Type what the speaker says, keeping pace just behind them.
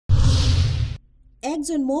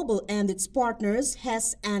ExxonMobil and its partners,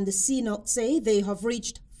 Hess and CNOOC, say they have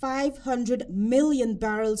reached 500 million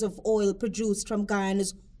barrels of oil produced from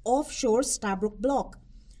Guyana's offshore Stabroek block.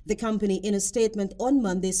 The company, in a statement on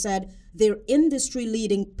Monday, said their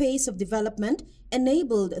industry-leading pace of development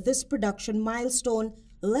enabled this production milestone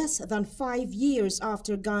less than 5 years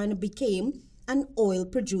after Guyana became an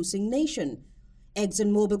oil-producing nation.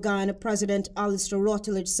 ExxonMobil Guyana President Alistair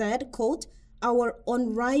Rutledge said, quote, "Our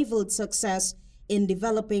unrivaled success in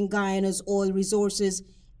developing Guyana's oil resources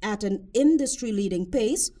at an industry-leading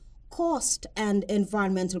pace, cost and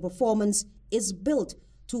environmental performance is built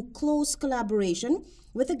to close collaboration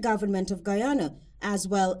with the government of Guyana, as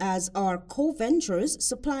well as our co-ventures,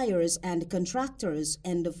 suppliers and contractors,"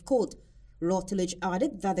 end of quote. Rutledge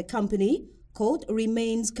added that the company, quote,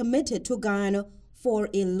 "remains committed to Guyana for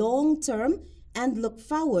a long term and look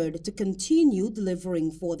forward to continue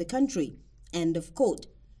delivering for the country," end of quote.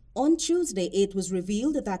 On Tuesday, it was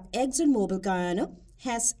revealed that ExxonMobil Guyana,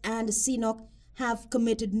 Hess and CNOOC have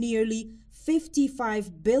committed nearly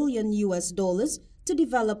 $55 billion to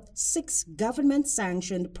develop 6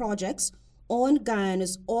 government-sanctioned projects on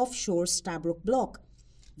Guyana's offshore Stabroek block.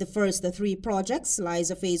 The first 3 projects,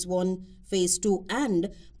 Liza Phase 1, Phase 2 and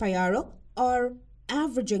Payara, are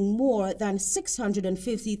averaging more than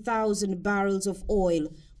 650,000 barrels of oil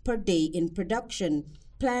per day in production.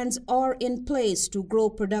 Plans are in place to grow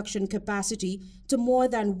production capacity to more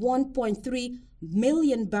than 1.3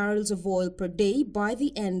 million barrels of oil per day by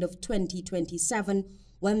the end of 2027,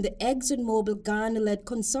 when the ExxonMobil Guyana-led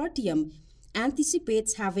consortium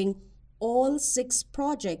anticipates having all 6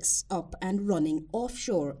 projects up and running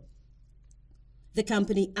offshore. The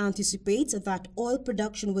company anticipates that oil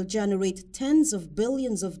production will generate tens of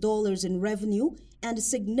billions of dollars in revenue and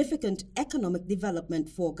significant economic development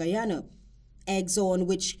for Guyana. Exxon,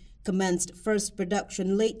 which commenced first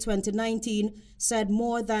production late 2019, said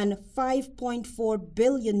more than $5.4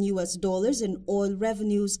 billion in oil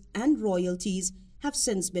revenues and royalties have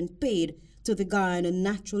since been paid to the Guyana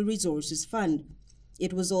Natural Resources Fund.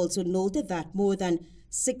 It was also noted that more than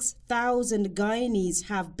 6,000 Guyanese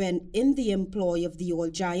have been in the employ of the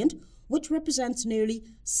oil giant, which represents nearly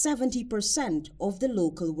 70% of the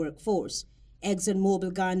local workforce.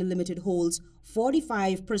 ExxonMobil Guyana Limited holds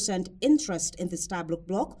 45% interest in the Stabroek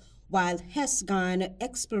block, while Hess Guyana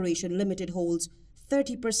Exploration Limited holds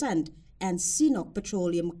 30% and CNOOC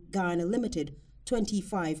Petroleum Guyana Limited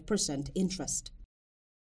 25% interest.